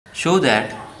show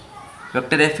that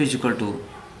vector f is equal to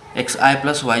xi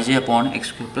plus yj upon x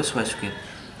square plus y square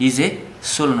is a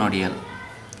solenoidal.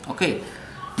 Okay,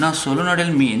 now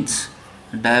solenoidal means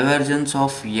divergence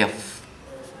of f.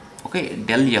 Okay,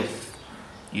 del f,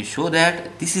 you show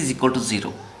that this is equal to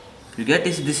 0. You get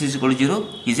this is equal to 0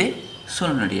 is a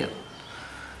solenoidal.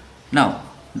 Now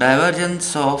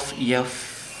divergence of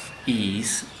f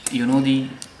is, you know, the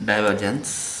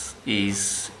divergence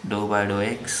is dou by dou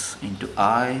x into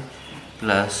I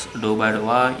plus dou by dou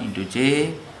y into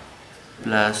j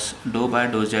plus dou by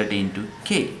dou z into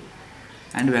k.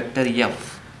 And vector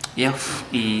f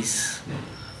is,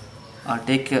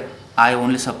 take I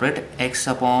only separate, x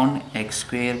upon x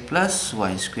square plus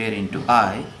y square into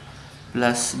I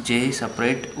plus j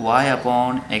separate y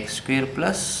upon x square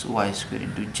plus y square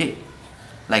into j,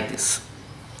 like this.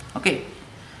 Okay,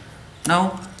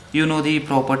 now you know the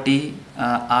property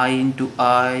I into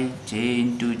I, j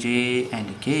into j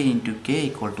and k into k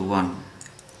equal to 1.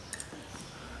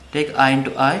 Take I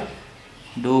into I,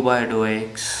 dou by dou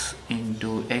x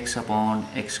into x upon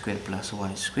x square plus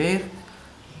y square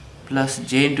plus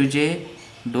j into j,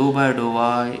 dou by dou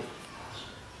y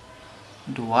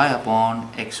into y upon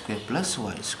x square plus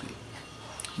y square,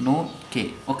 no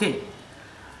k. Okay,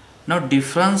 now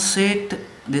differentiate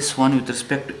this one with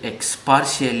respect to x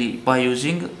partially by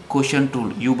using quotient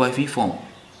rule, u by v form.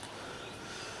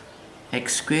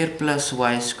 X square plus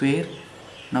y square,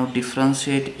 now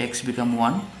differentiate x become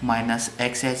 1 minus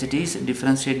x as it is,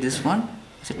 differentiate this one,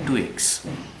 is 2x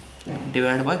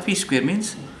divided by v square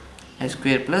means x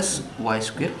square plus y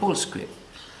square whole square,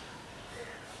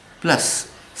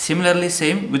 plus similarly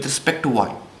same with respect to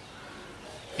y.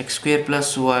 X square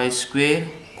plus y square,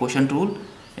 quotient rule,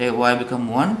 y become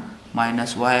 1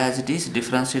 minus y as it is,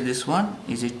 differentiate this one,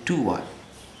 is a 2y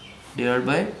divided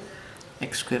by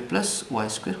x square plus y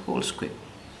square whole square,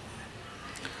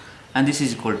 and this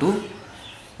is equal to,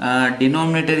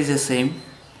 denominator is the same,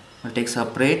 we'll take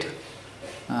separate,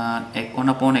 1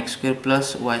 upon x square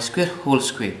plus y square whole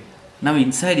square. Now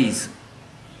inside is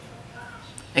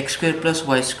x square plus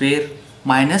y square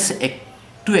minus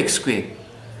 2x square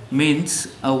means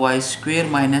y square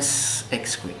minus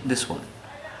x square, this one,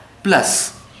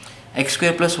 plus x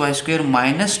square plus y square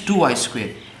minus 2y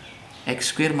square, x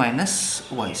square minus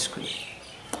y square.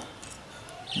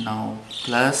 Now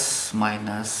plus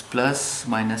minus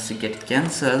get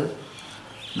cancelled.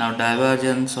 Now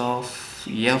divergence of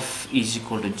f is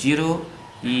equal to 0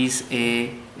 is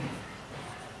a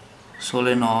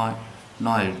solenoidal.